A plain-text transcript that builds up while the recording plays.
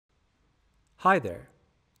Hi there.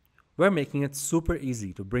 We're making it super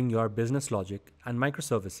easy to bring your business logic and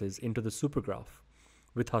microservices into the supergraph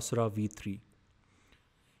with Hasura v3.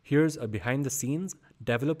 Here's a behind-the-scenes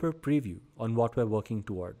developer preview on what we're working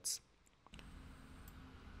towards.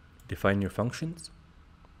 Define your functions,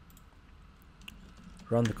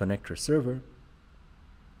 run the connector server,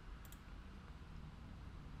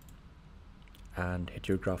 and hit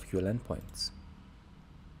your GraphQL endpoints.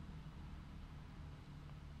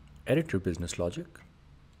 Edit your business logic,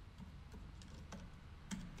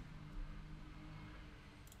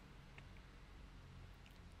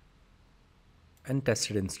 and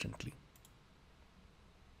test it instantly.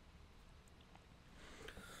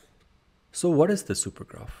 So what is the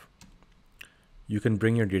supergraph? You can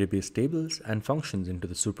bring your database tables and functions into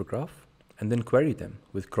the supergraph and then query them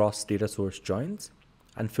with cross data source joins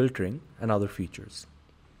and filtering and other features.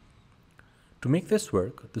 To make this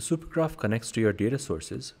work, the supergraph connects to your data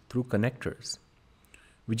sources through connectors.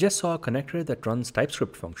 We just saw a connector that runs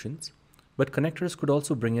Typescript functions, but connectors could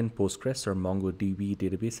also bring in Postgres or MongoDB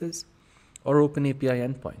databases or OpenAPI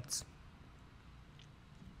endpoints.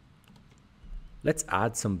 Let's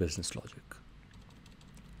add some business logic.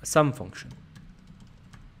 A sum function.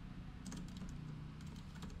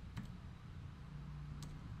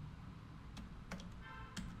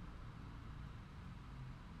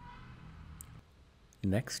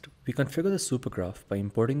 Next, we configure the supergraph by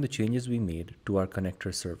importing the changes we made to our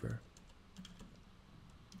connector server.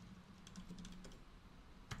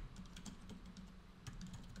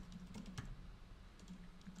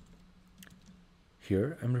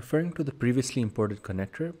 Here, I'm referring to the previously imported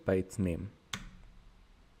connector by its name.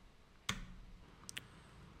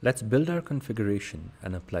 Let's build our configuration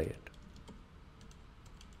and apply it.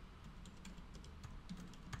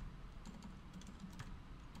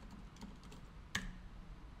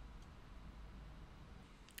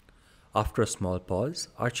 After a small pause,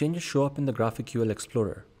 our changes show up in the GraphQL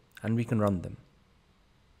Explorer, and we can run them.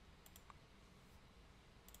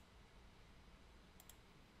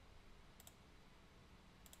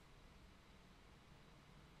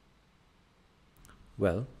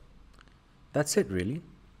 Well, that's it really.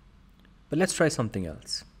 But let's try something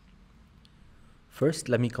else. First,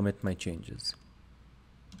 let me commit my changes.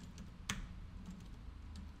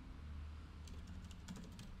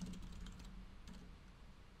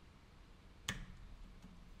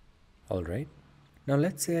 Alright, now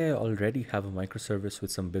let's say I already have a microservice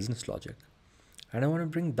with some business logic, and I want to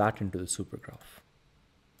bring that into the supergraph.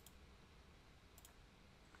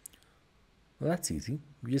 Well, that's easy.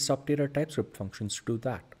 We just update our Typescript functions to do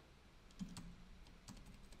that.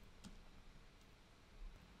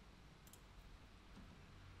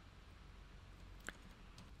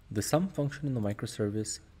 The sum function in the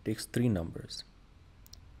microservice takes 3 numbers.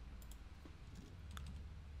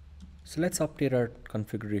 So let's update our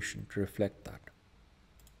configuration to reflect that.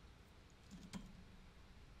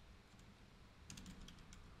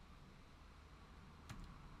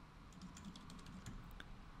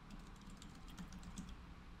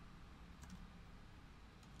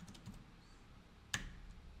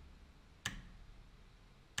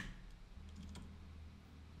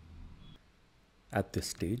 At this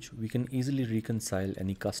stage, we can easily reconcile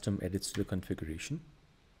any custom edits to the configuration.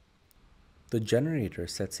 The generator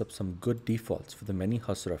sets up some good defaults for the many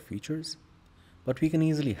Hasura features, but we can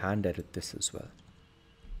easily hand edit this as well.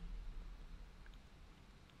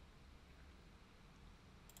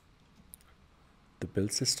 The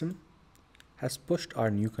build system has pushed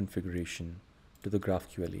our new configuration to the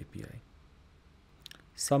GraphQL API.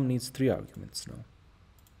 Sum needs 3 arguments now.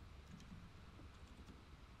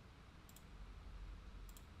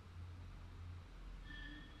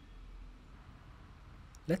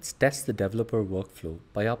 Let's test the developer workflow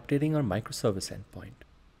by updating our microservice endpoint.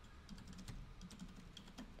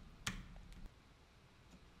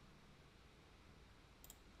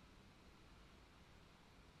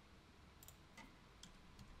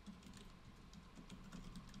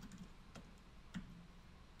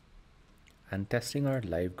 And testing our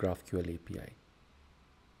live GraphQL API.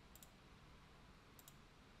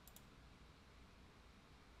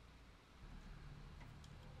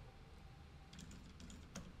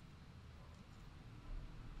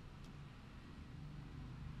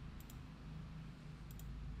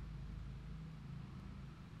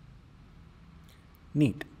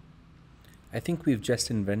 Neat. I think we've just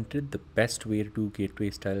invented the best way to do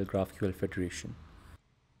gateway-style GraphQL federation.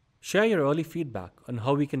 Share your early feedback on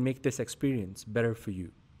how we can make this experience better for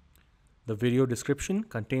you. The video description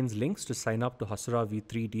contains links to sign up to Hasura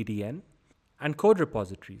v3 DDN and code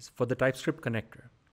repositories for the TypeScript connector.